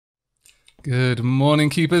Good morning,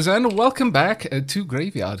 Keepers, and welcome back to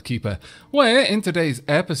Graveyard Keeper, where in today's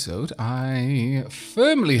episode, I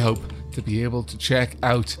firmly hope to be able to check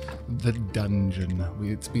out the dungeon.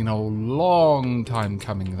 It's been a long time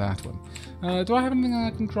coming, that one. Do I have anything I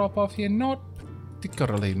can drop off here? Not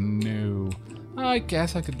particularly, no. I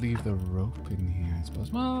guess I could leave the rope in here, I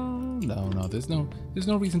suppose. Well, no, there's no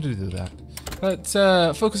reason to do that. Let's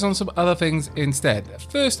focus on some other things instead.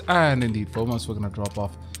 First, and indeed foremost, we're going to drop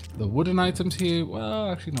off the wooden items here.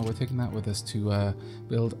 Well, actually, no, we're taking that with us to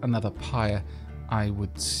build another pyre. I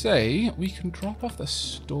would say we can drop off the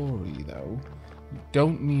story, though. We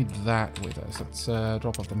don't need that with us. Let's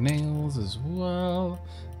drop off the nails as well.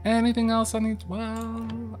 Anything else I need?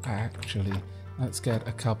 Well, actually, let's get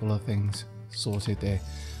a couple of things sorted there.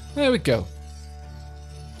 There we go.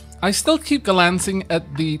 I still keep glancing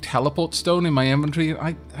at the teleport stone in my inventory.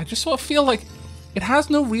 I just sort of feel like it has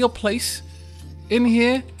no real place in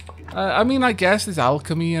here. I mean, I guess there's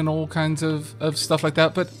alchemy and all kinds of stuff like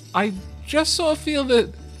that, but I just sort of feel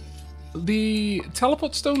that the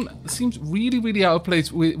teleport stone seems really out of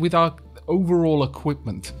place with our overall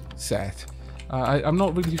equipment set. I'm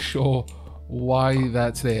not really sure why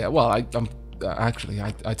that's there. Well, I'm actually,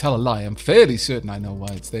 I tell a lie. I'm fairly certain I know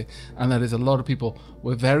why it's there, and that is a lot of people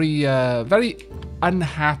were very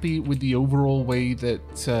unhappy with the overall way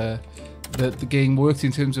that the game worked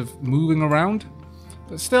in terms of moving around.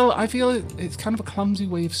 But still, I feel it's kind of a clumsy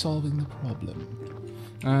way of solving the problem.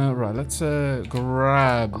 Right, let's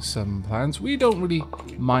grab some plants. We don't really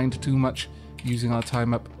mind too much using our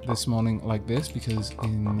time up this morning like this, because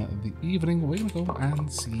in the evening we're going to go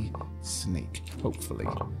and see Snake, hopefully,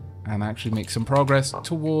 and actually make some progress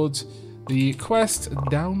towards the quest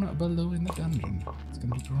down below in the dungeon. It's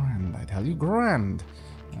going to be grand, I tell you, grand.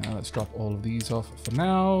 Let's drop all of these off for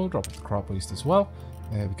now. Drop off the crop waste as well.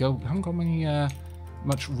 There we go. Haven't got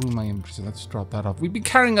much room in my inventory, so let's drop that off. We've been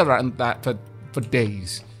carrying around that for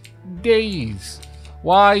days.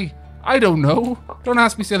 Why? I don't know. Don't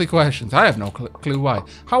ask me silly questions. I have no clue why.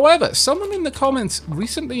 However, someone in the comments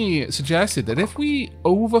recently suggested that if we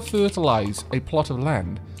over-fertilize a plot of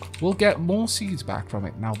land, we'll get more seeds back from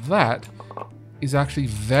it. Now that is actually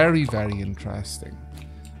very interesting.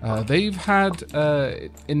 They've had,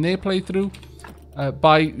 in their playthrough,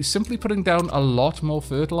 by simply putting down a lot more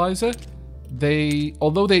fertilizer,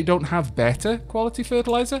 although they don't have better quality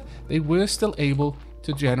fertilizer, they were still able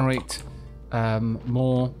to generate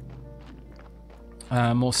more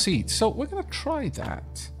seeds. So we're going to try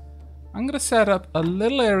that. I'm going to set up a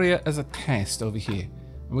little area as a test over here.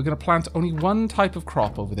 And we're going to plant only one type of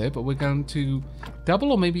crop over there, but we're going to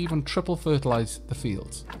double or maybe even triple fertilize the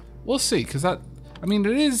fields. We'll see, because that, I mean,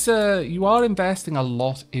 it is, you are investing a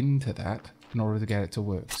lot into that in order to get it to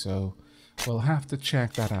work. So we'll have to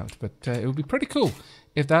check that out, but it would be pretty cool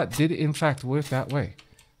if that did in fact work that way.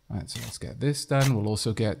 Alright, so let's get this done. We'll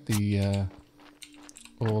also get the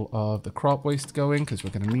all of the crop waste going, because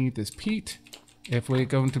we're going to need this peat. If we're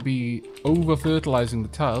going to be over-fertilizing the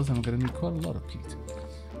tiles, then we're going to need quite a lot of peat.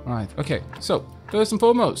 Alright, okay, so first and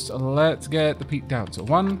foremost, let's get the peat down. So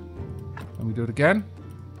 1, and we do it again.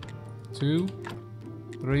 2,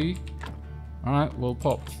 3. Alright, we'll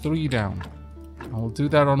pop 3 down. And we'll do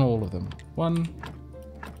that on all of them. 1,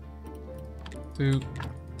 2,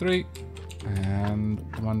 3, and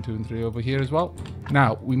 1, 2, and 3 over here as well.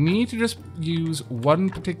 Now, we need to just use one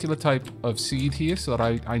particular type of seed here so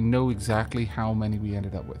that I know exactly how many we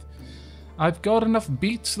ended up with. I've got enough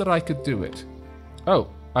beets that I could do it. Oh,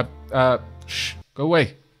 shh, go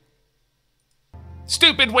away.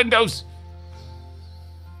 Stupid windows!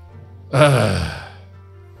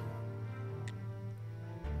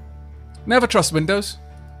 Never trust Windows.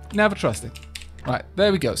 Never trust it. Right,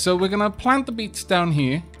 there we go. So we're going to plant the beets down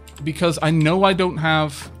here because I know I don't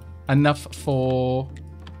have enough for...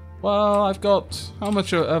 Well, I've got... How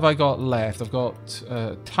much have I got left? I've got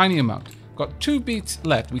a tiny amount. I've got 2 beets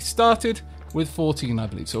left. We started with 14, I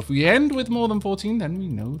believe. So if we end with more than 14, then we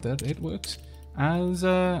know that it works as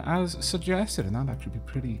suggested. And that'd actually be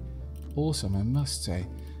pretty awesome, I must say.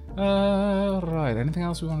 Right, anything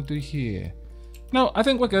else we want to do here? No, I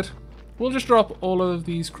think we're good. We'll just drop all of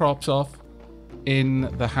these crops off in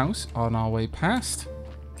the house on our way past.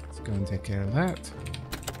 Let's go and take care of that.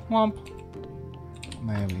 Womp.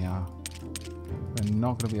 There we are. We're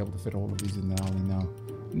not going to be able to fit all of these in there, are we? No.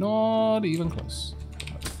 Not even close.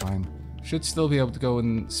 That's fine. Should still be able to go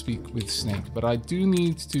and speak with Snake, but I do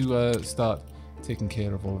need to start taking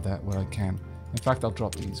care of all of that where I can. In fact, I'll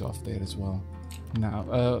drop these off there as well.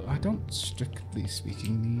 Now, I don't, strictly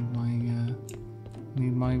speaking,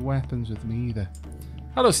 need my weapons with me either.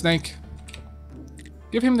 Hello, Snake.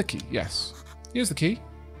 Give him the key. Yes. Here's the key.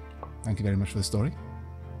 Thank you very much for the story.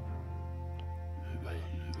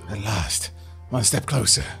 At last. One step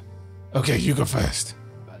closer. Okay, you go first.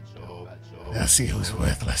 I'll see who's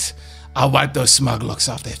worthless. I'll wipe those smug looks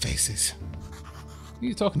off their faces. What are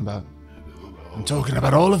you talking about? I'm talking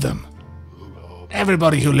about all of them.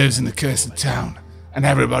 Everybody who lives in the cursed town. And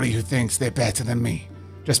everybody who thinks they're better than me.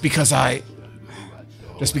 Just because they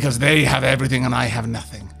have everything and I have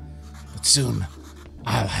nothing. But soon,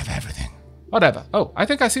 I'll have everything. Whatever. Oh, I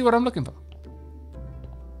think I see what I'm looking for.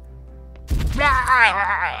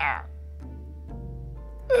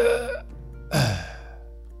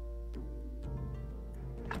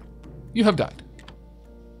 You have died.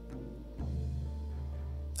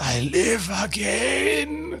 I live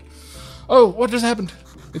again. Oh, what just happened?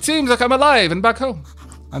 It seems like I'm alive and back home.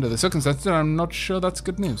 Under the circumstances, I'm not sure that's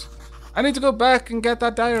good news. I need to go back and get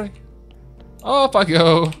that diary. Off I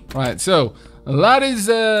go. Right, so that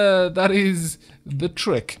is the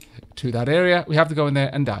trick to that area. We have to go in there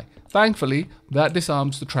and die. Thankfully, that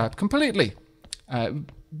disarms the trap completely.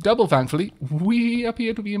 Double thankfully, we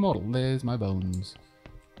appear to be immortal. There's my bones.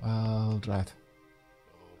 Well, drat.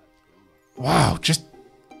 Wow,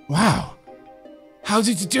 wow. How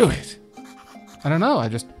did you do it? I don't know, I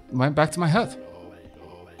just went back to my hut.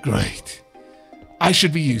 Great. I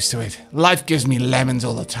should be used to it. Life gives me lemons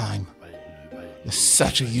all the time. You're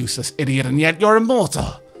such a useless idiot, and yet you're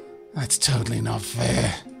immortal. That's totally not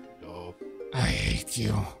fair. I hate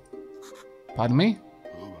you. Pardon me?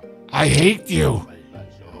 I hate you.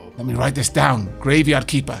 Let me write this down. Graveyard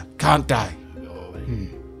keeper. Can't die.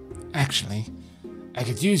 Actually, I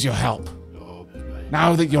could use your help.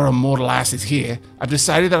 Now that your immortal ass is here, I've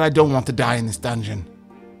decided that I don't want to die in this dungeon.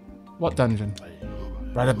 What dungeon?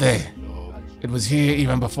 Right up there. It was here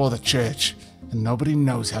even before the church, and nobody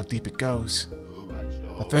knows how deep it goes.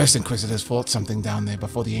 The first Inquisitors fought something down there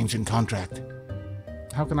before the ancient contract.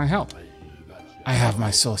 How can I help? I have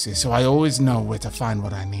my sources, so I always know where to find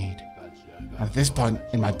what I need. At this point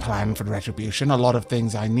in my plan for retribution, a lot of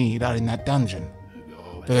things I need are in that dungeon.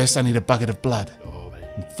 First, I need a bucket of blood,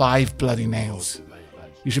 and 5 bloody nails.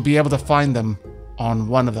 You should be able to find them on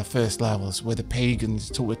one of the first levels, where the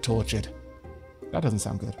pagans were tortured. That doesn't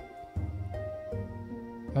sound good.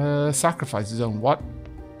 Sacrifice zone, what?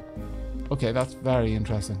 Okay, that's very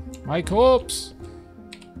interesting. My corpse!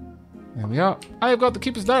 There we are. I have got the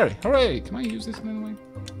Keeper's Diary. Hooray! Can I use this in any way?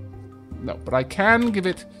 No, but I can give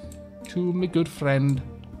it to my good friend,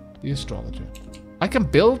 the astrologer. I can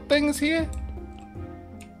build things here?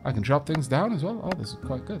 I can chop things down as well? Oh, this is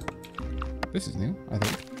quite good. This is new, I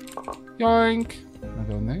think. Yoink! I'll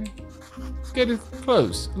go in there. Get it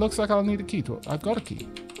closed. Looks like I'll need a key to it. I've got a key.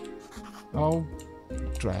 Oh,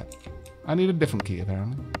 drat. I need a different key,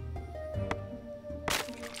 apparently.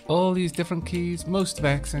 All these different keys, most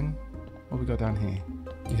vexing. What have we got down here?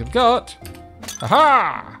 We have got...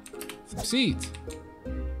 Aha! Some seeds.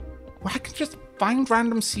 Well, I can just find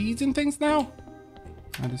random seeds and things now?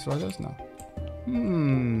 Can I destroy those? No.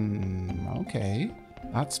 Okay.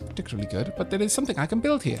 That's particularly good, but there is something I can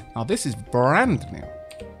build here. Now, this is brand new.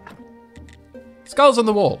 Skulls on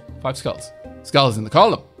the wall. 5 skulls. Skulls in the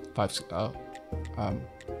column. 5 skulls.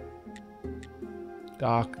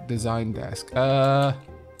 Dark design desk. I'll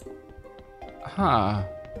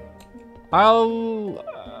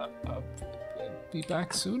be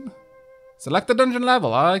back soon. Select the dungeon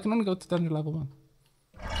level. I can only go to dungeon level 1.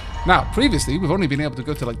 Now, previously, we've only been able to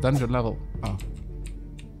go to, like, dungeon level... Oh.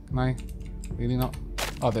 Can I? Really not?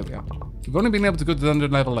 Oh, there we are. We've only been able to go to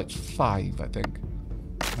dungeon level, like, 5, I think.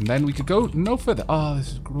 And then we could go no further. Oh,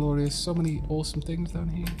 this is glorious. So many awesome things down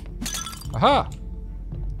here. Aha!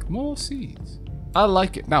 More seeds. I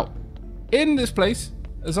like it. Now, in this place,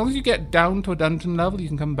 as long as you get down to a dungeon level, you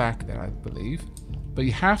can come back there, I believe. But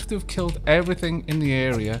you have to have killed everything in the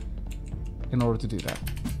area in order to do that.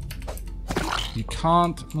 You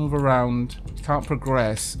can't move around, you can't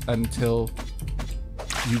progress until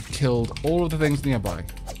you've killed all of the things nearby.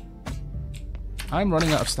 I'm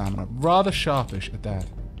running out of stamina. Rather sharpish at that.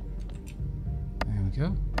 There we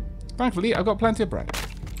go. Thankfully, I've got plenty of bread.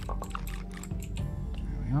 There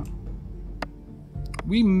we are.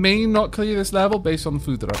 We may not clear this level based on the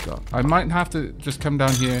food that I've got. I might have to just come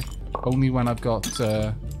down here only when I've got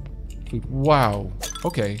food. Wow.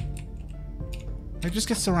 Okay. Can I just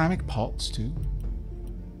get ceramic pots too?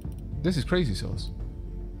 This is crazy sauce.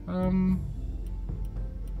 I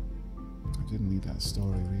didn't need that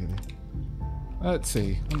story really. Let's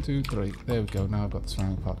see. 1, 2, 3. There we go. Now I've got the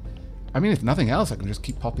ceramic pot. I mean, if nothing else, I can just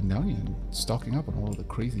keep popping down here and stocking up on all of the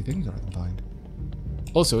crazy things that I can find.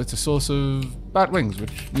 Also, it's a source of bat wings,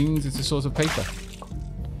 which means it's a source of paper.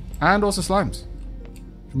 And also slimes.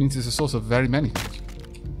 Which means it's a source of very many things.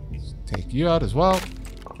 It's Take you out as well.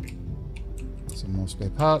 Some more spare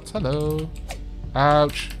parts. Hello.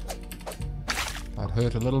 Ouch. That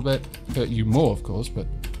hurt a little bit. Hurt you more, of course, but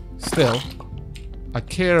still. I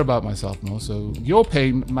care about myself more, so your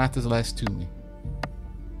pain matters less to me.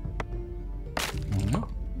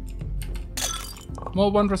 More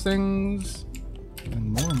wondrous things.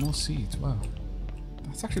 And more seeds. Wow.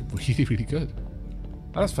 That's actually really, really good.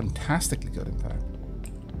 That is fantastically good, in fact.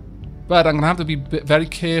 But I'm going to have to be very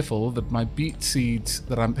careful that my beet seeds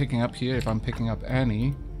that I'm picking up here, if I'm picking up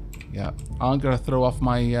any, yeah, aren't going to throw off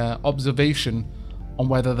my observation on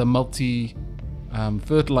whether the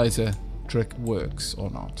multi-fertilizer trick works or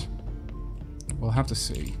not. We'll have to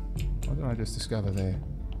see. What did I just discover there?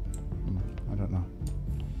 I don't know.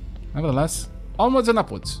 Nevertheless, onwards and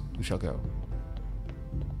upwards we shall go.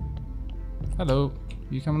 Hello.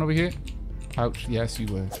 You coming over here? Ouch. Yes, you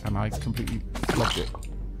were. And I completely blocked it.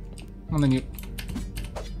 Come on then, you.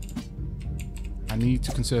 I need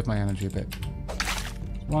to conserve my energy a bit.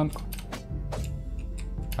 One.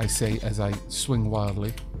 I say as I swing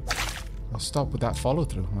wildly. I'll stop with that follow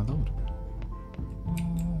through, my lord.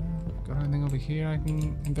 Got anything over here I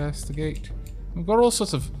can investigate? We've got all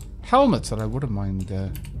sorts of helmets that I wouldn't mind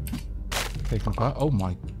taking apart. Oh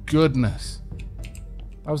my goodness.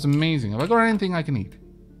 That was amazing. Have I got anything I can eat?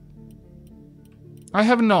 I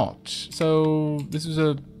have not. So this is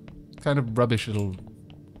a kind of rubbish little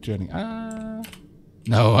journey.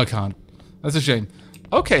 No, I can't. That's a shame.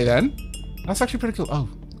 Okay then. That's actually pretty cool. Oh,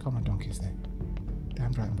 Comrade Donkey's there.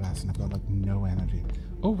 Damn Dragon Blast, and I've got like no energy.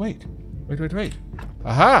 Oh wait. Wait.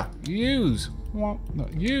 Aha! Use! What? No,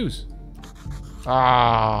 use!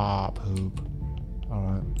 Ah, poop.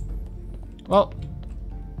 Alright. Well,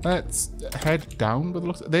 let's head down with the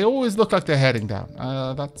looks. They always look like they're heading down.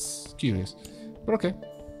 That's curious. But okay.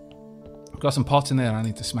 Got some pots in there I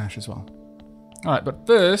need to smash as well. Alright, but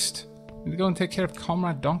first, I need to go and take care of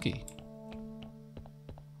Comrade Donkey.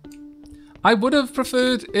 I would have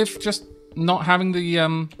preferred if just not having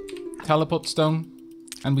the teleport stone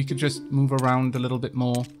and we could just move around a little bit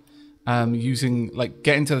more. Using, like,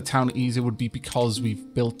 getting to the town easier would be because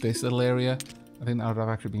we've built this little area. I think that would have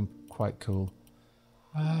actually been quite cool.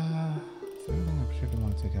 Is there anything I particularly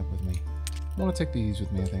want to take up with me? I want to take these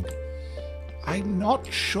with me, I think. I'm not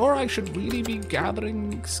sure I should really be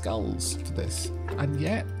gathering skulls for this. And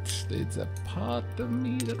yet, there's a part of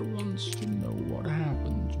me that wants to know what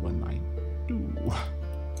happens when I do.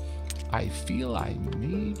 I feel I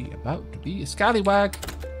may be about to be a scallywag.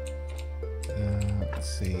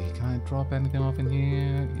 Let's see. Can I drop anything off in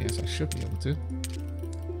here? Yes, I should be able to.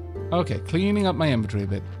 Okay, cleaning up my inventory a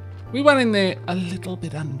bit. We went in there a little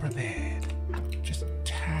bit unprepared. Just a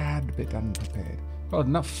tad bit unprepared. Got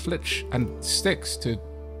enough flitch and sticks to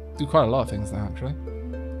do quite a lot of things now, actually.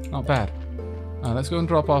 Not bad. Let's go and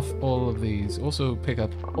drop off all of these. Also pick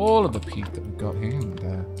up all of the peat that we've got here and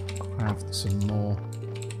craft some more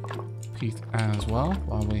peat as well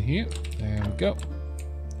while we're here. There we go.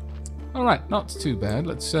 Alright, not too bad.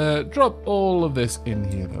 Let's drop all of this in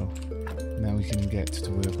here, though. Now we can get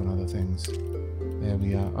to work on other things. There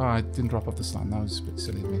we are. Oh, I didn't drop off the slime. That was a bit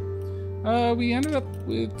silly of me. We ended up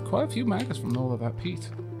with quite a few maggots from all of that peat.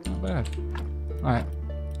 Not bad. Alright.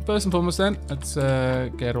 First and foremost then, let's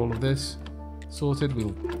get all of this sorted.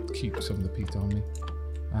 We'll keep some of the peat on me.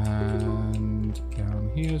 And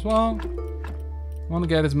down here as well. I want to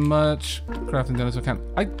get as much crafting done as I can.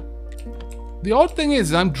 The odd thing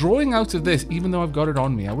is, I'm drawing out of this even though I've got it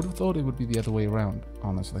on me. I would have thought it would be the other way around,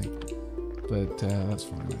 honestly. But that's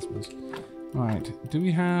fine, I suppose. Right, do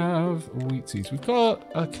we have wheat seeds? We've got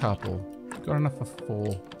a couple. We've got enough for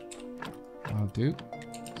 4. I'll do.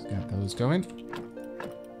 Let's get those going.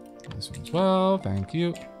 This one as well, thank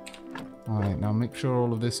you. Alright, now make sure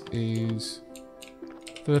all of this is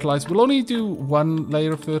fertilized. We'll only do 1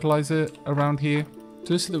 layer of fertilizer around here,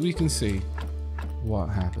 just so that we can see what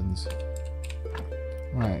happens.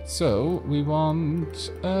 Right, so we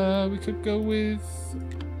want, we could go with,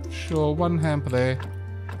 sure, 1 hamper there.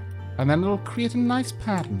 And then it'll create a nice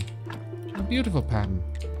pattern. A beautiful pattern,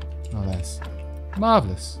 no less.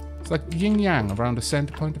 Marvellous. It's like yin-yang around a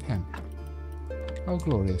center point of hem. How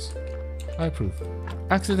glorious. I approve.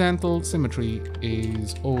 Accidental symmetry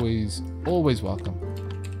is always welcome.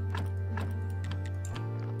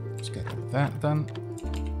 Let's get that done.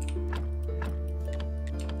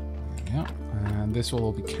 There we are. And this will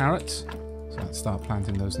all be carrots. So let's start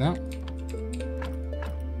planting those now.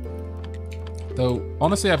 Though,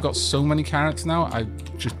 honestly, I've got so many carrots now, I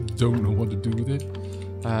just don't know what to do with it.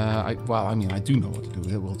 Well, I mean, I do know what to do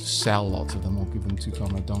with it. We'll just sell lots of them or give them to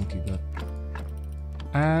Comrade Donkey, but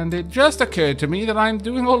And it just occurred to me that I'm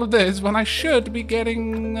doing all of this when I should be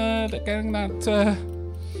getting that...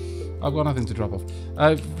 I've got nothing to drop off.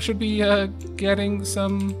 I should be getting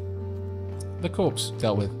the corpse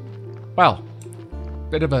dealt with. Well,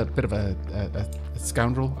 bit of a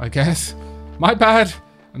scoundrel, I guess. My bad.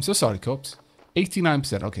 I'm so sorry, corpse.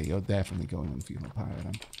 89%. Okay, you're definitely going on funeral pyre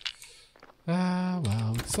then.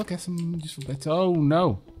 Well, we can still get some useful bits. Oh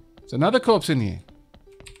no, there's another corpse in here.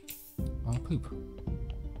 Oh, poop.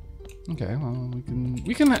 Okay, well,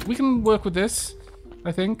 we can work with this.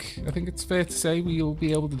 I think it's fair to say we'll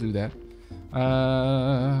be able to do that.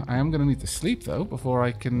 I am gonna need to sleep though before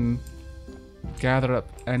I can gather up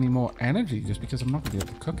any more energy, just because I'm not gonna be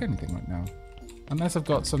able to cook anything right now, unless I've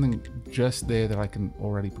got something just there that I can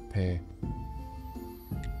already prepare.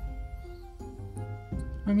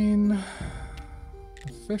 I mean,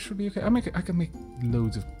 the fish would be okay. I can make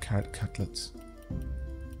loads of carrot cutlets.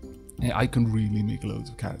 Yeah, I can really make loads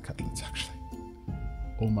of carrot cutlets, actually.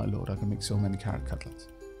 Oh my lord, I can make so many carrot cutlets.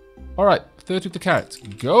 Alright, 30 of the carrots.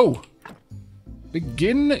 Go!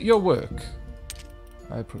 Begin your work.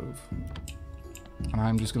 I approve. And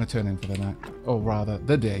I'm just going to turn in for the night. Or rather,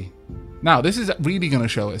 the day. Now, this is really going to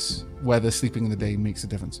show us whether sleeping in the day makes a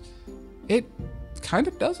difference. It kind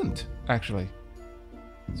of doesn't, actually.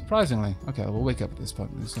 Surprisingly. Okay, we'll wake up at this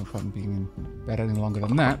point. There's no point in being in bed any longer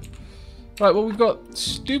than that. Right, well, we've got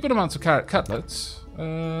stupid amounts of carrot cutlets.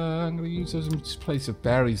 I'm going to use those in place of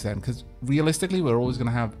berries then, because realistically, we're always going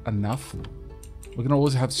to have enough. We're going to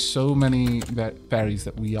always have so many berries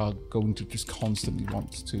that we are going to just constantly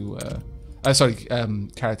want to...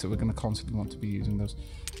 carrots that we're going to constantly want to be using those.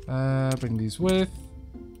 Bring these with.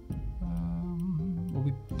 Well,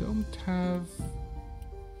 we don't have...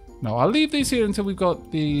 No, I'll leave these here until we've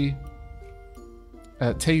got the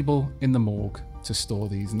table in the morgue to store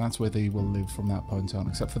these, and that's where they will live from that point on,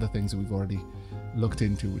 except for the things that we've already looked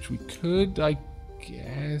into, which we could, I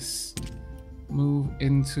guess, move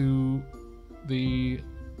into the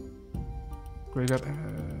graveyard.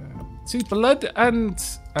 See, blood and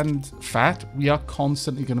fat, we are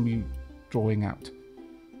constantly going to be drawing out.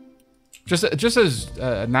 Just as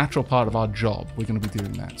a natural part of our job, we're going to be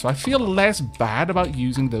doing that. So I feel less bad about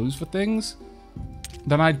using those for things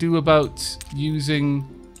than I do about using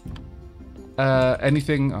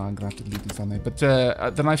anything. Oh, I'm going to have to leave these down there. But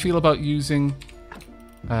then I feel about using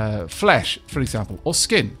flesh, for example, or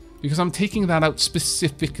skin, because I'm taking that out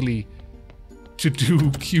specifically to do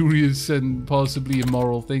curious and possibly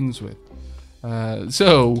immoral things with.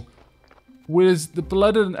 So... Whereas the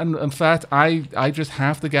blood and fat, I just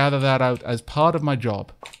have to gather that out as part of my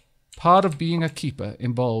job. Part of being a keeper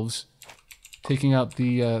involves taking out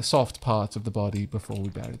the soft parts of the body before we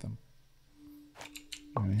bury them.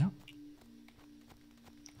 There we are.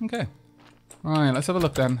 Okay. Alright, let's have a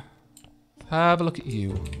look then. Have a look at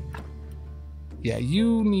you. Yeah,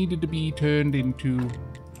 you needed to be turned into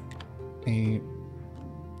a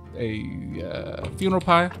funeral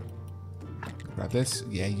pyre. Grab this.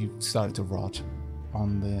 Yeah, you started to rot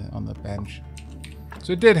on the bench.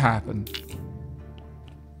 So it did happen.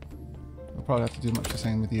 We'll probably have to do much the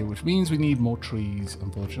same with you, which means we need more trees,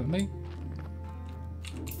 unfortunately.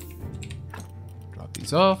 Drop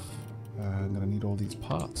these off. I'm going to need all these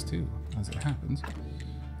parts too, as it happens.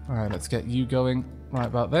 Alright, let's get you going right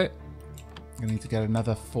about there. I'm going to need to get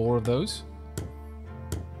another 4 of those.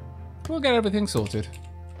 We'll get everything sorted.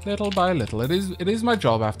 Little by little. It is my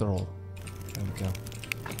job after all. There we go.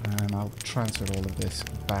 And I'll transfer all of this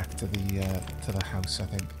back to the house, I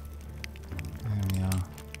think. There we are.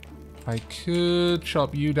 I could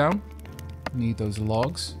chop you down. Need those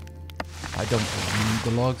logs. I don't really need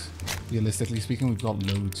the logs. Realistically speaking, we've got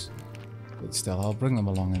loads. But still, I'll bring them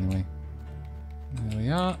along anyway. There we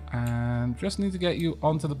are. And just need to get you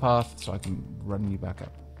onto the path so I can run you back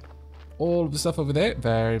up. All of the stuff over there.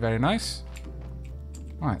 Very, very nice.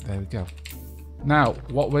 Alright, there we go. Now,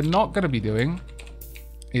 what we're not going to be doing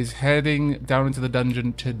is heading down into the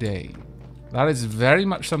dungeon today. That is very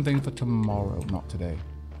much something for tomorrow, not today.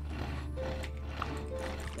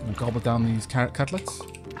 Gonna gobble down these carrot cutlets.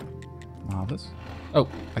 Marvelous. Oh,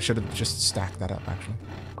 I should have just stacked that up, actually.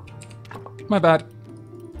 My bad.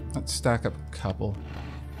 Let's stack up a couple.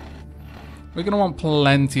 We're going to want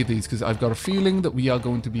plenty of these, because I've got a feeling that we are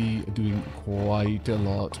going to be doing quite a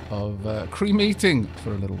lot of cremating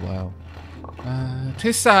for a little while.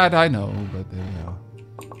 'Tis sad, I know, but there we are.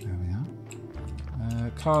 There we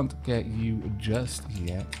are. Can't get you just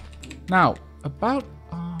yet. Now, about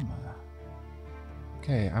armor.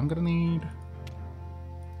 Okay, I'm gonna need...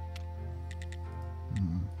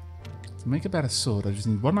 To make a better sword, I just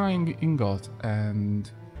need 1 iron ingot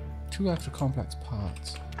and 2 extra complex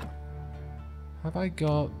parts. Have I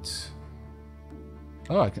got...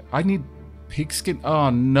 Oh, I need pigskin. Oh,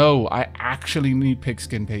 no. I actually need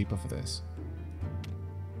pigskin paper for this.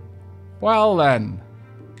 Well, then.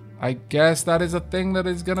 I guess that is a thing that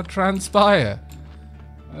is going to transpire.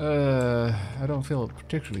 I don't feel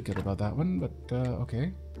particularly good about that one, but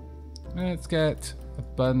okay. Let's get a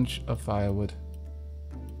bunch of firewood.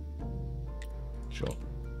 Sure.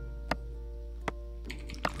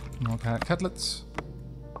 More carrot cutlets.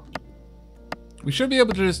 We should be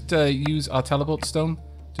able to just use our teleport stone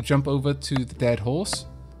to jump over to the dead horse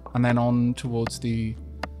and then on towards the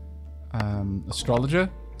astrologer.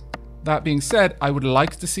 That being said, I would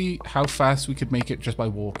like to see how fast we could make it just by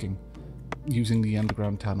walking using the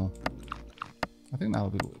underground tunnel. I think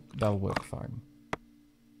that'll work fine.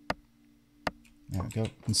 There we go.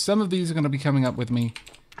 And some of these are going to be coming up with me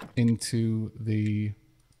into the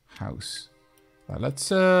house. Right, let's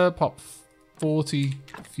pop 40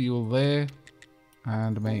 fuel there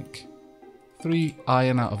and make 3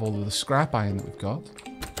 iron out of all of the scrap iron that we've got.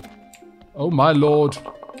 Oh my lord.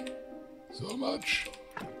 So much.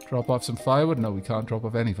 Drop off some firewood. No, we can't drop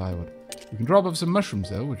off any firewood. We can drop off some mushrooms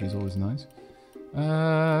though, which is always nice.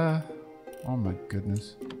 Oh my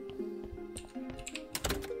goodness.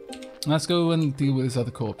 Let's go and deal with this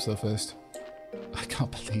other corpse though first. I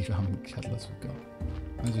can't believe how many cutlets we've got.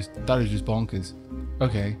 That is just bonkers.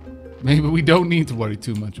 Okay, maybe we don't need to worry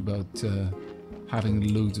too much about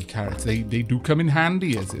having loads of carrots. They do come in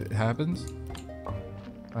handy as it happens.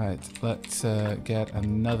 Right, let's get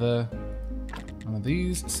another one of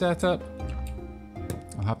these set up.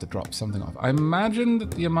 I'll have to drop something off. I imagine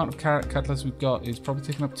that the amount of carrot cutlets we've got is probably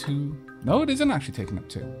taking up 2. No, it isn't actually taking up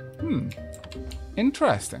 2.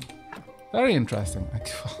 Interesting. Very interesting.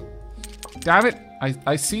 Damn it.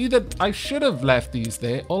 I see that I should have left these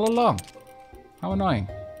there all along. How annoying.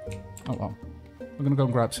 Oh well. We're going to go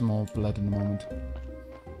and grab some more blood in a moment.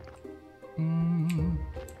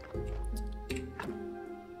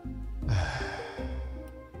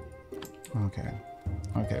 Okay.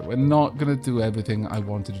 Okay, we're not going to do everything I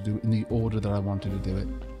wanted to do in the order that I wanted to do it.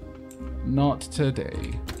 Not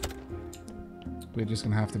today. We're just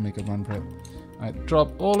going to have to make a run for it. Alright,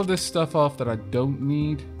 drop all of this stuff off that I don't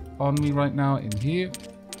need on me right now in here.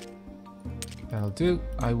 That'll do.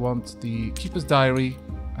 I want the Keeper's Diary.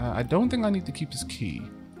 I don't think I need the Keeper's Key.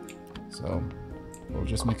 So, we'll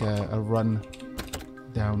just make a run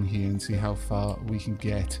down here and see how far we can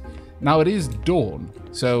get. Now, it is dawn,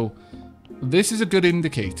 so this is a good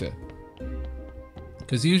indicator.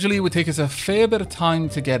 Because usually it would take us a fair bit of time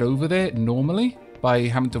to get over there, normally, by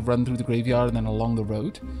having to run through the graveyard and then along the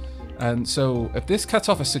road. And so if this cuts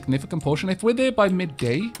off a significant portion, if we're there by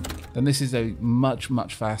midday, then this is a much,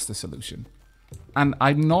 much faster solution. And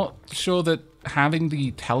I'm not sure that having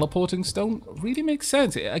the teleporting stone really makes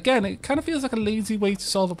sense. Again, it kind of feels like a lazy way to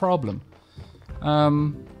solve a problem.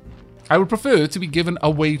 I would prefer to be given a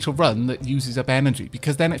way to run that uses up energy,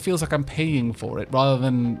 because then it feels like I'm paying for it rather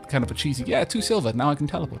than kind of a cheesy, yeah, 2 silver, now I can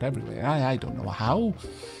teleport everywhere. I don't know how.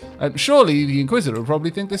 Surely the Inquisitor would probably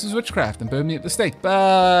think this is witchcraft and burn me at the stake,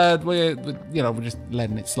 but we're just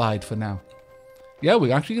letting it slide for now. Yeah,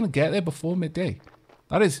 we're actually going to get there before midday.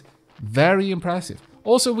 That is very impressive.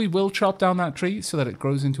 Also, we will chop down that tree so that it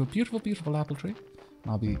grows into a beautiful, beautiful apple tree.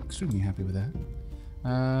 I'll be extremely happy with that.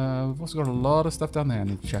 We've also got a lot of stuff down there I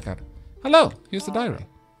need to check out. Hello, here's the diary.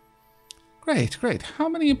 Great, great. How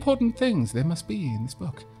many important things there must be in this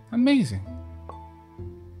book. Amazing.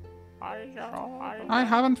 I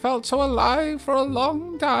haven't felt so alive for a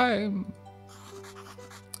long time.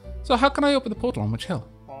 So how can I open the portal on which hill?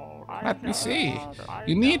 Let me see.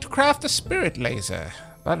 You need to craft a spirit laser,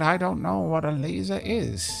 but I don't know what a laser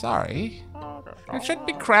is. Sorry. It should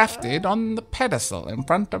be crafted on the pedestal in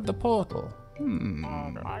front of the portal.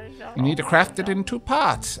 You need to craft it in 2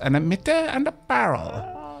 parts, an emitter and a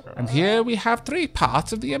barrel. And here we have 3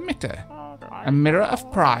 parts of the emitter. A mirror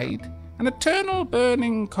of pride, an eternal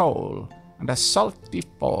burning coal, and a salty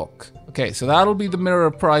fork. Okay, so that'll be the mirror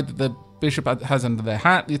of pride that the bishop has under their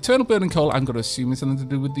hat. The eternal burning coal, I'm going to assume, is something to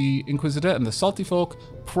do with the Inquisitor, and the salty fork,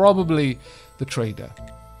 probably the trader.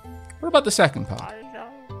 What about the second part?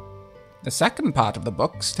 The second part of the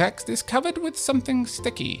book's text is covered with something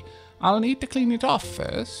sticky. I'll need to clean it off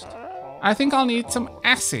first. I think I'll need some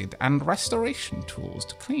acid and restoration tools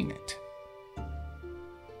to clean it.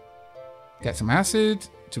 Get some acid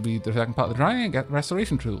to read the second part of the drawing and get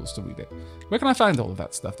restoration tools to read it. Where can I find all of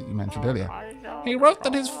that stuff that you mentioned earlier? He wrote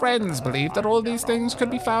that his friends believed that all these things could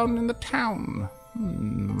be found in the town.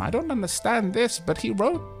 I don't understand this, but he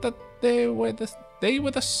wrote that they were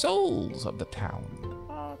the souls of the town.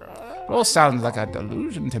 It all sounds like a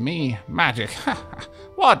delusion to me. Magic.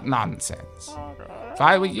 What nonsense. If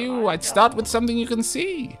I were you, I'd start with something you can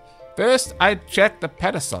see. First, I'd check the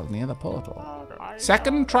pedestal near the portal.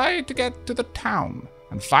 Second, try to get to the town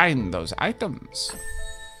and find those items.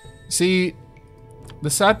 See,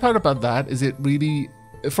 the sad part about that is it really,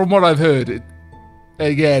 from what I've heard,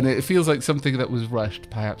 it feels like something that was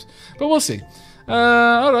rushed, perhaps. But we'll see.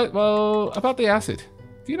 Alright, well, about the acid.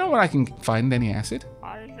 Do you know where I can find any acid?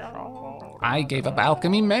 I gave up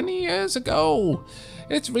alchemy many years ago.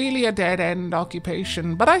 It's really a dead-end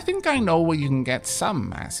occupation, but I think I know where you can get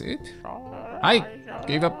some acid. I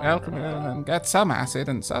gave up alchemy and get some acid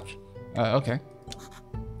and such. Okay.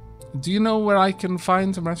 Do you know where I can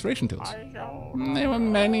find some restoration tools? There were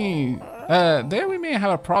many. There we may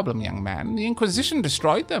have a problem, young man. The Inquisition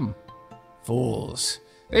destroyed them. Fools.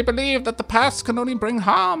 They believe that the past can only bring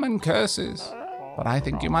harm and curses. But I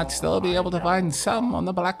think you might still be able to find some on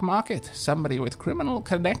the black market. Somebody with criminal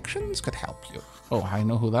connections could help you. Oh, I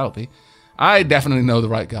know who that'll be. I definitely know the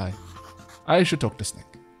right guy. I should talk to Snake.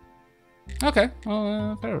 Okay,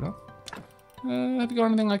 well, fair enough. Have you got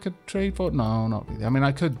anything I could trade for? No, not really. I mean,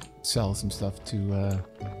 I could sell some stuff to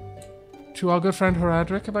our good friend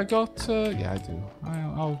Horadric. Have I got? Yeah, I do.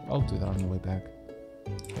 I'll do that on the way back.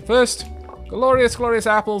 First, glorious, glorious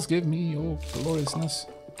apples. Give me your gloriousness.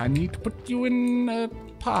 I need to put you in a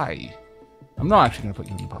pie. I'm not actually going to put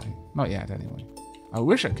you in a pie. Not yet, anyway. I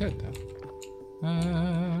wish I could, though.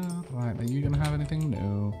 Right, are you going to have anything?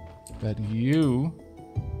 No. But you...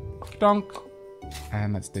 Donk.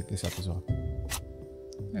 And let's dig this up as well.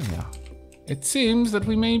 There we are. It seems that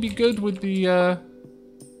we may be good with the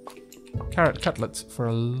carrot cutlets for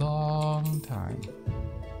a long time.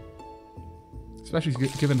 Especially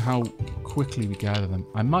given how quickly we gather them.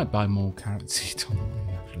 I might buy more carrot seeds on the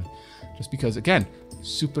way, actually. Just because, again,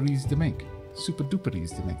 super easy to make. Super duper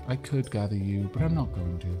easy to make. I could gather you, but I'm not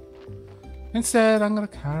going to. Instead, I'm going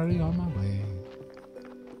to carry on my way.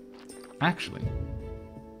 Actually,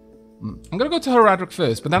 I'm going to go to Horadric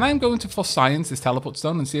first, but then I'm going to, for science, this teleport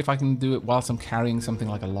stone and see if I can do it whilst I'm carrying something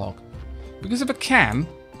like a log. Because if I can,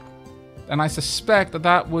 and I suspect that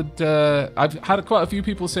that would... I've had quite a few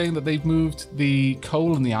people saying that they've moved the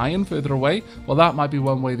coal and the iron further away. Well, that might be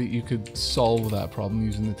one way that you could solve that problem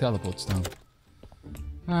using the teleport stone.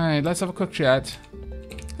 Alright, let's have a quick chat.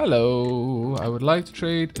 Hello, I would like to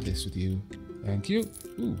trade this with you. Thank you.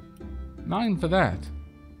 Ooh, 9 for that.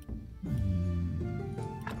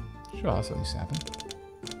 Sure, that's what used to happen.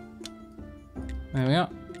 There we are.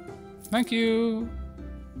 Thank you.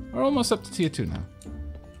 We're almost up to tier 2 now.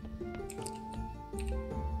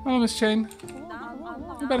 Hello, Miss Chain.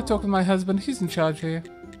 You better talk with my husband. He's in charge here.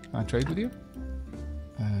 Can I trade with you?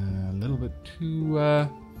 A little bit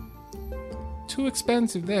too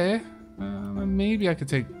expensive there. Maybe I could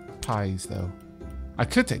take pies, though. I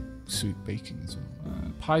could take sweet baking as well.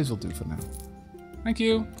 Pies will do for now. Thank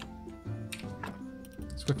you.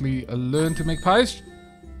 Let's quickly learn to make pies.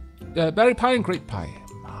 Berry pie and grape pie.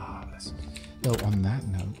 Marvelous. Though on that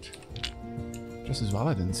note, just as well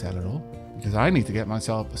I didn't sell it all, because I need to get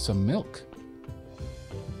myself some milk.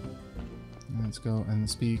 Let's go and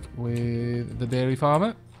speak with the dairy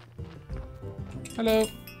farmer. Hello.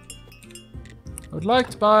 I would like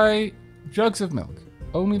to buy jugs of milk.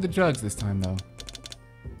 Only the jugs this time, though.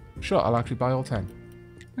 Sure, I'll actually buy all 10.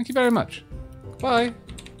 Thank you very much. Bye.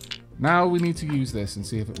 Now we need to use this and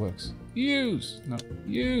see if it works. Use. No,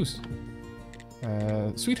 use.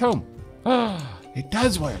 Sweet home. Ah, it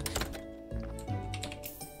does work.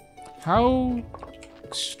 How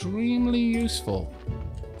extremely useful,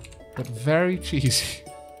 but very cheesy.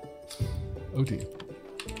 Oh dear.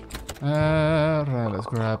 Right, let's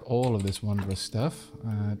grab all of this wondrous stuff.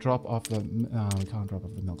 Drop off the... No, we can't drop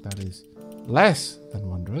off the milk. That is less than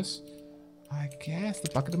wondrous. I guess the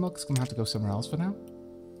bucket of milk is going to have to go somewhere else for now,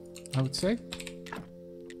 I would say.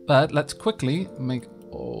 But let's quickly make...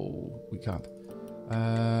 Oh, we can't.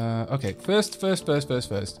 Okay, first.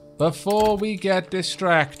 Before we get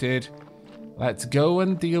distracted, let's go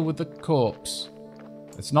and deal with the corpse.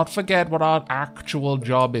 Let's not forget what our actual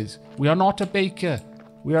job is. We are not a baker.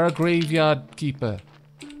 We are a graveyard keeper.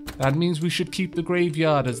 That means we should keep the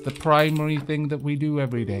graveyard as the primary thing that we do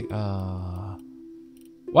every day.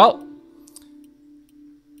 Well.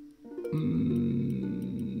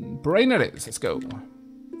 Brain it is. Let's go.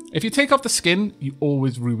 If you take off the skin, you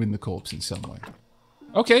always ruin the corpse in some way.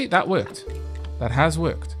 Okay, that worked. That has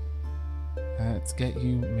worked. Let's get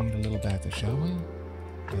you made a little better, shall we?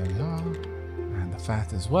 There we are. And the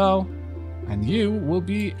fat as well. And you will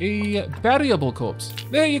be a buriable corpse.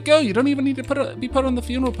 There you go. You don't even need to be put on the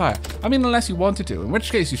funeral pyre. I mean, unless you wanted to, in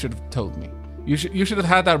which case you should have told me. You should have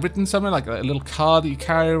had that written somewhere, like a little card that you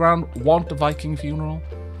carry around. Want a Viking funeral?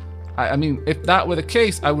 I mean, if that were the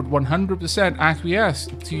case, I would 100% acquiesce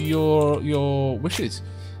to your wishes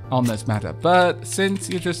on this matter. But since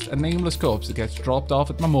you're just a nameless corpse that gets dropped off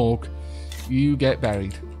at my morgue, you get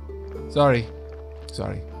buried. Sorry.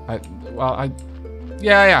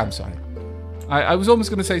 Yeah, I am sorry. I was almost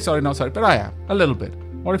going to say sorry, not sorry, but I am. A little bit.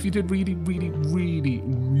 What if you did really, really, really,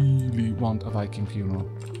 really want a Viking funeral?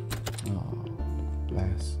 Oh,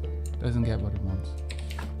 bless. Doesn't get what it wants.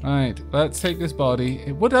 Right, let's take this body.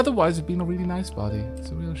 It would otherwise have been a really nice body. It's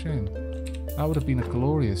a real shame. That would have been a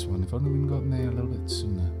glorious one if only we'd gotten there a little bit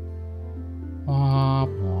sooner.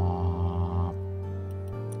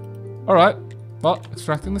 Alright, well,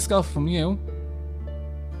 extracting the skull from you.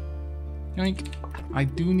 Yoink. I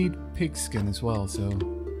do need pigskin as well, so...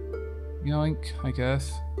 Yoink, I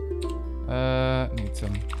guess. Need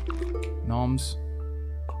some noms.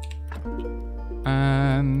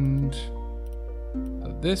 And...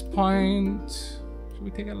 at this point... should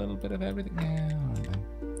we take a little bit of everything? Yeah, alright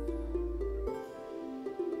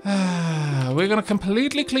then. We're gonna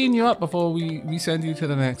completely clean you up before we send you to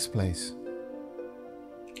the next place.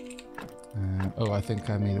 Oh, I think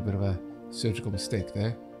I made a bit of a surgical mistake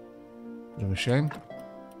there. Bit of a shame.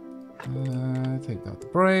 Take out the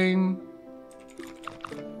brain.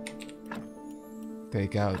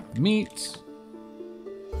 Take out the meat.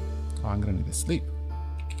 Oh, I'm gonna need to sleep.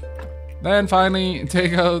 Then finally,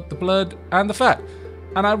 take out the blood and the fat.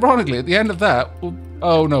 And ironically, at the end of that,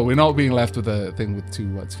 oh no, we're not being left with a thing with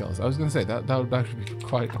 2 white skulls. I was gonna say that would actually be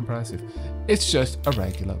quite impressive. It's just a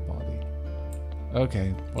regular body.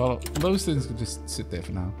 Okay, well, those things can just sit there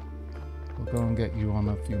for now. We'll go and get you on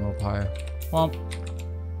a funeral pyre. Womp.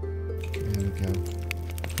 There we go.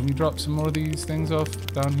 Can we drop some more of these things off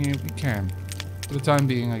down here? We can. For the time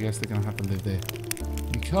being, I guess they're going to have to live there.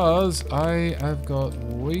 Because I have got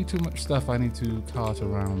way too much stuff I need to cart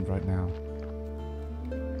around right now.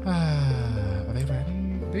 Are they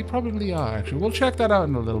ready? They probably are, actually. We'll check that out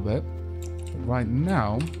in a little bit. But right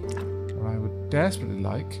now, what I would desperately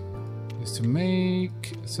like is to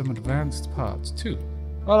make some advanced parts too.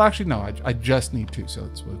 Well, actually, no, I just need 2, so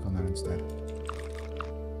let's work on that instead.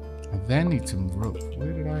 I then need some rope.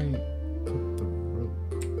 Where did I put the rope?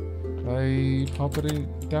 Did I pop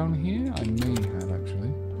it down here? I may have,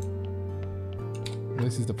 actually.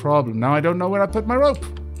 This is the problem. Now I don't know where I put my rope.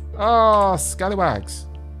 Oh, scallywags.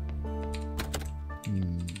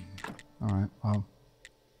 Alright, well,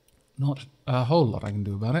 not a whole lot I can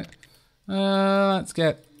do about it. Let's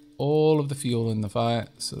get all of the fuel in the fire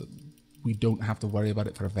so we don't have to worry about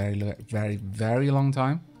it for a very, very, very long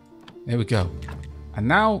time. There we go. And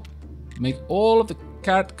now, make all of the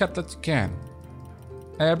carrot cutlets you can.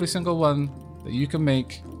 Every single one that you can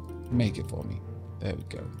make it for me. There we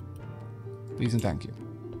go. Please and thank you.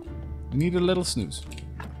 We need a little snooze.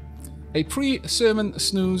 A pre-sermon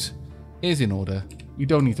snooze is in order. We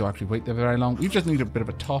don't need to actually wait there very long. We just need a bit of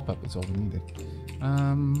a top-up, that's all we needed.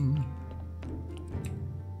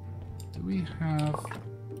 Do we have...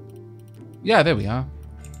 yeah, there we are.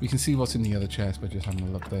 We can see what's in the other chest by just having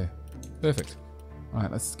a look there. Perfect.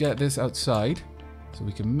 Alright, let's get this outside so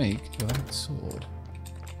we can make that sword.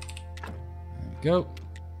 There we go.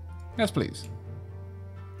 Yes, please.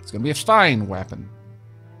 It's going to be a fine weapon.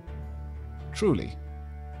 Truly.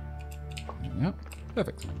 Yep,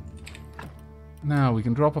 perfect. Now we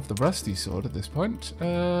can drop off the rusty sword at this point. We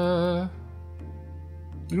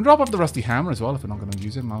can drop off the rusty hammer as well if we're not going to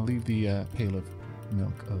use it. And I'll leave the pail of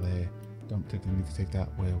milk there. Don't particularly need to take that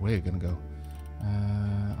where we're going to go.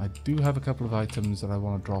 I do have a couple of items that I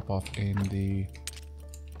want to drop off in the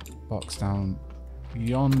box down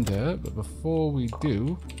yonder. But before we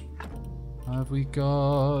do, have we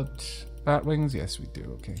got bat wings? Yes, we do.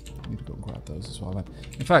 Okay, need to go and grab those as well then.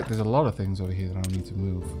 In fact, there's a lot of things over here that I need to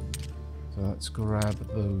move. So let's grab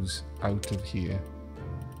those out of here.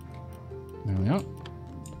 There we are.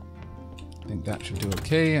 I think that should do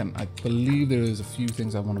okay. And I believe there is a few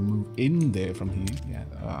things I want to move in there from here. Yeah,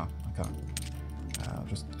 I can't. I'll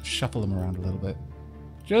just shuffle them around a little bit.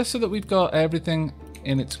 Just so that we've got everything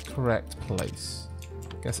in its correct place.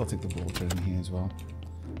 Guess I'll take the water in here as well.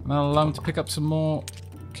 And I'll allow me to pick up some more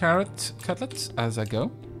carrot cutlets as I go.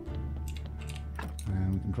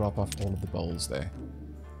 And we can drop off all of the bowls there.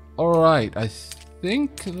 Alright, I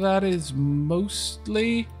think that is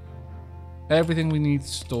mostly everything we need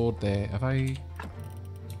stored there. Have I...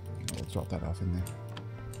 I'll drop that off in there.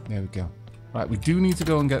 There we go. Right, we do need to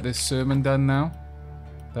go and get this sermon done now.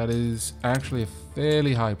 That is actually a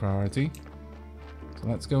fairly high priority. So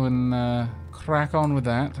let's go and crack on with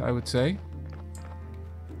that, I would say.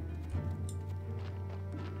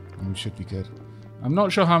 And We should be good. I'm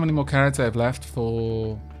not sure how many more carrots I have left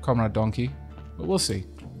for Comrade Donkey, but we'll see.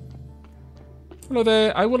 Hello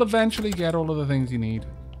there. I will eventually get all of the things you need.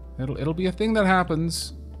 It'll be a thing that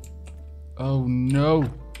happens. Oh no.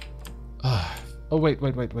 Oh wait.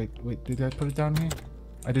 Did I put it down here?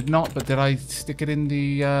 I did not, but did I stick it in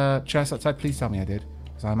the chest outside? Please tell me I did.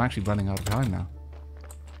 Because I'm actually running out of time now.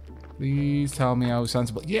 Please tell me I was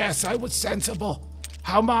sensible. Yes, I was sensible.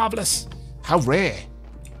 How marvelous. How rare.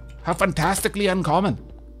 How fantastically uncommon.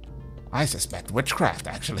 I suspect witchcraft,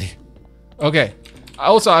 actually. Okay.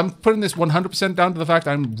 Also, I'm putting this 100% down to the fact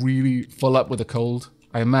I'm really full up with a cold.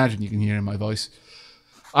 I imagine you can hear in my voice.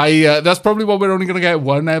 That's probably why we're only going to get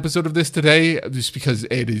one episode of this today, just because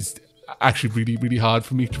it is actually really, really hard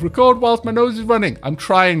for me to record whilst my nose is running. I'm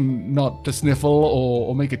trying not to sniffle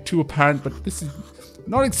or make it too apparent, but this is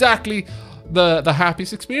not exactly the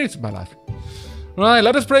happiest experience of my life. Right,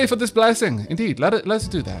 let us pray for this blessing. Indeed, let's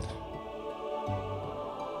do that.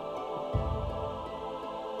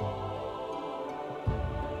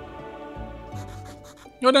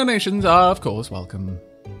 Your donations are, of course, welcome.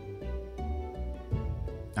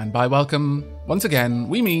 And by welcome, once again,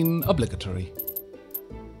 we mean obligatory.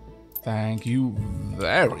 Thank you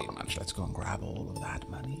very much. Let's go and grab all of that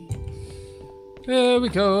money. There we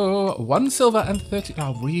go. 1 silver and 30...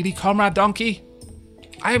 Oh, really, Comrade Donkey?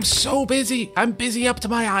 I am so busy. I'm busy up to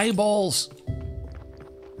my eyeballs.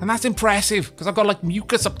 And that's impressive, because I've got, like,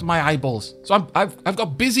 mucus up to my eyeballs. So I've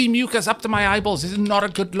got busy mucus up to my eyeballs. This is not a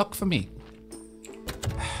good look for me.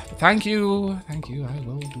 Thank you. Thank you. I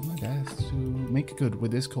will do my best to make good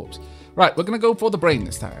with this corpse. Right, we're going to go for the brain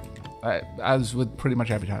this time. As with pretty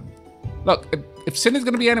much every time. Look, if sin is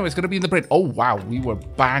going to be anywhere, it's going to be in the brain. Oh, wow. We were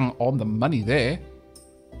bang on the money there.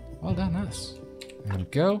 Well done, us. There we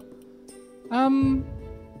go.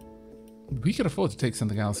 We could afford to take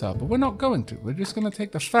something else out, but we're not going to. We're just going to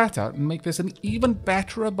take the fat out and make this an even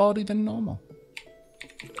better body than normal.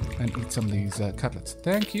 And eat some of these cutlets.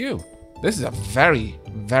 Thank you. This is a very,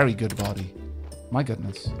 very good body. My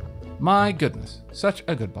goodness. My goodness. Such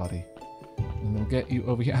a good body. And we'll get you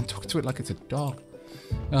over here and talk to it like it's a dog.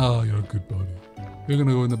 Oh, you're a good body. You're going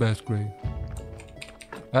to go in the best grave.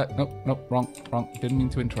 Nope, wrong. Didn't mean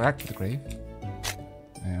to interact with the grave.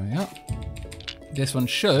 There we are. This one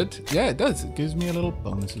should. Yeah, it does. It gives me a little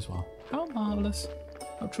bonus as well. How marvelous.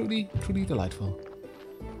 How truly, truly delightful.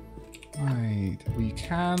 Right, we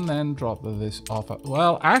can then drop this off.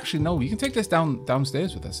 Well, actually, no, we can take this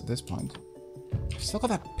downstairs with us at this point. I've still got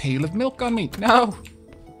that pail of milk on me. No!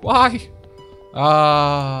 Why?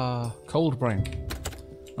 Cold brain.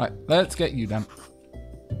 Right, let's get you then.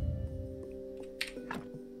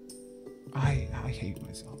 I hate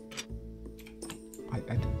myself. I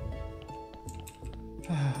do.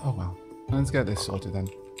 Oh well. Let's get this sorted then.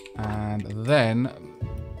 And then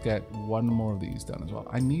get one more of these done as well.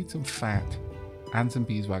 I need some fat and some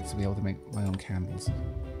beeswax to be able to make my own candles,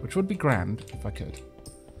 which would be grand if I could.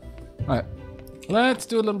 Right, let's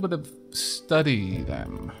do a little bit of study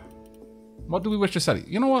then. What do we wish to study?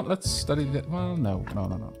 You know what? Let's study that. Well, no.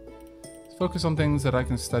 Let's focus on things that I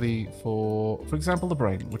can study for example, the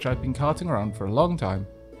brain, which I've been carting around for a long time.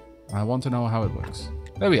 I want to know how it works.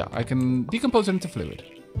 There we are. I can decompose it into fluid.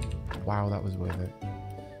 Wow, that was worth it.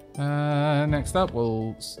 Next up,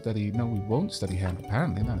 we'll study... No, we won't study hemp,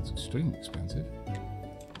 apparently. That is extremely expensive.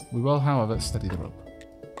 We will, however, study the rope.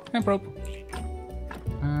 Hemp rope.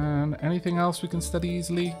 And anything else we can study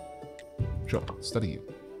easily? Sure, study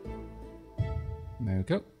you. There we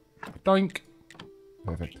go. Doink.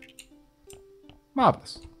 Perfect.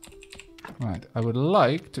 Marvellous. Right, I would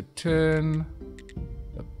like to turn...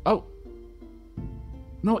 Oh!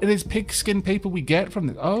 No, it is pigskin paper we get from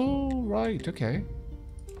this. Oh, right, okay.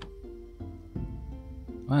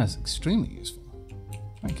 That's extremely useful.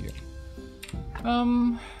 Thank you.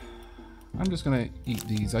 I'm just gonna eat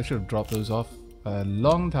these. I should have dropped those off a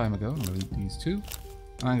long time ago. I'm gonna eat these too.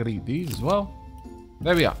 And I'm gonna eat these as well.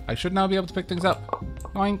 There we are. I should now be able to pick things up.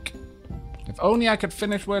 Oink. If only I could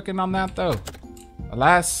finish working on that though.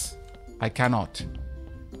 Alas, I cannot.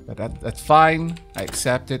 But that's fine. I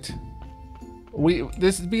accept it.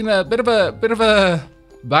 This has been a bit of a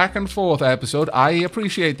back and forth episode. I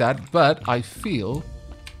appreciate that, but I feel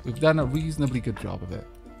we've done a reasonably good job of it.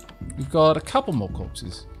 We've got a couple more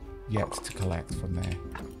corpses yet to collect from there.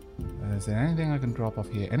 Is there anything I can drop off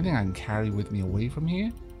here? Anything I can carry with me away from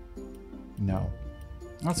here? No.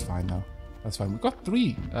 That's fine though. That's fine. We've got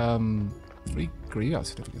three graveyard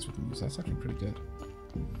certificates we can use. That's actually pretty good.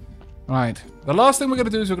 Right. The last thing we're going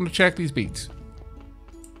to do is we're going to check these beets.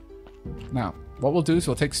 Now, what we'll do is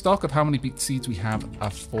we'll take stock of how many beet seeds we have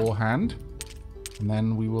aforehand. And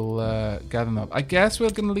then we will gather them up. I guess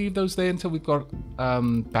we're going to leave those there until we've got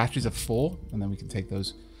batteries of 4. And then we can take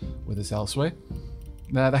those with us elsewhere.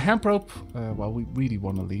 The hemp rope, well, we really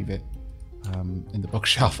want to leave it in the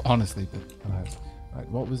bookshelf, honestly. But, right,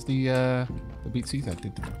 what was the beet seeds? I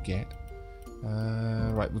did forget.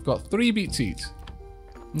 Right, we've got 3 beet seeds.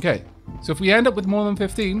 Okay, so if we end up with more than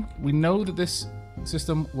 15, we know that this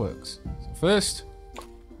system works. So first,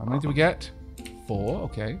 how many do we get? 4,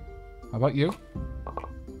 okay. How about you?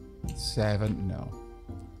 7, no.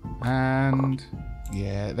 And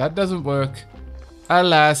yeah, that doesn't work.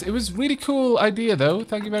 Alas, it was a really cool idea though.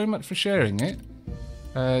 Thank you very much for sharing it.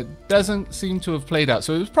 Doesn't seem to have played out.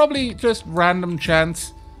 So it was probably just random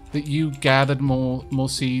chance that you gathered more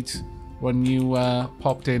seeds when you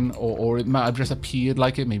popped in, or it might have just appeared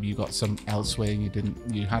like it. Maybe you got some elsewhere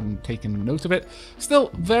and you hadn't taken note of it.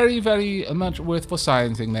 Still very, very much worth for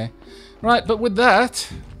sciencing there. Right, but with that,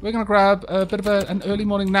 we're going to grab a bit of an early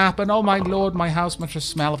morning nap, and oh my lord, my house must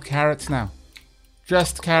just smell of carrots now.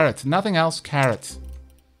 Just carrots, nothing else, carrots.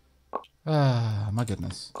 Ah, my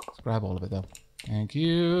goodness. Let's grab all of it though. Thank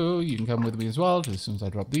you. You can come with me as well, just as soon as I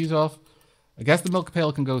drop these off. I guess the milk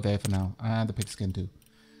pail can go there for now, and the pigskin too.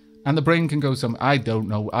 And the brain can go some... I don't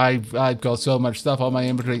know. I've got so much stuff on my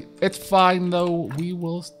inventory. It's fine, though. We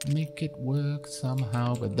will make it work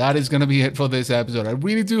somehow. But that is going to be it for this episode. I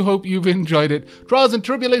really do hope you've enjoyed it. Trials and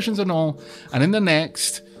tribulations and all. And in the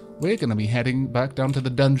next, we're going to be heading back down to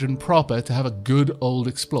the dungeon proper to have a good old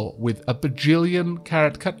explore with a bajillion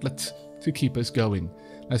carrot cutlets to keep us going.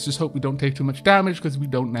 Let's just hope we don't take too much damage because we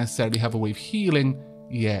don't necessarily have a way of healing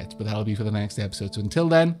yet. But that'll be for the next episode. So until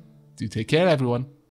then, do take care, everyone.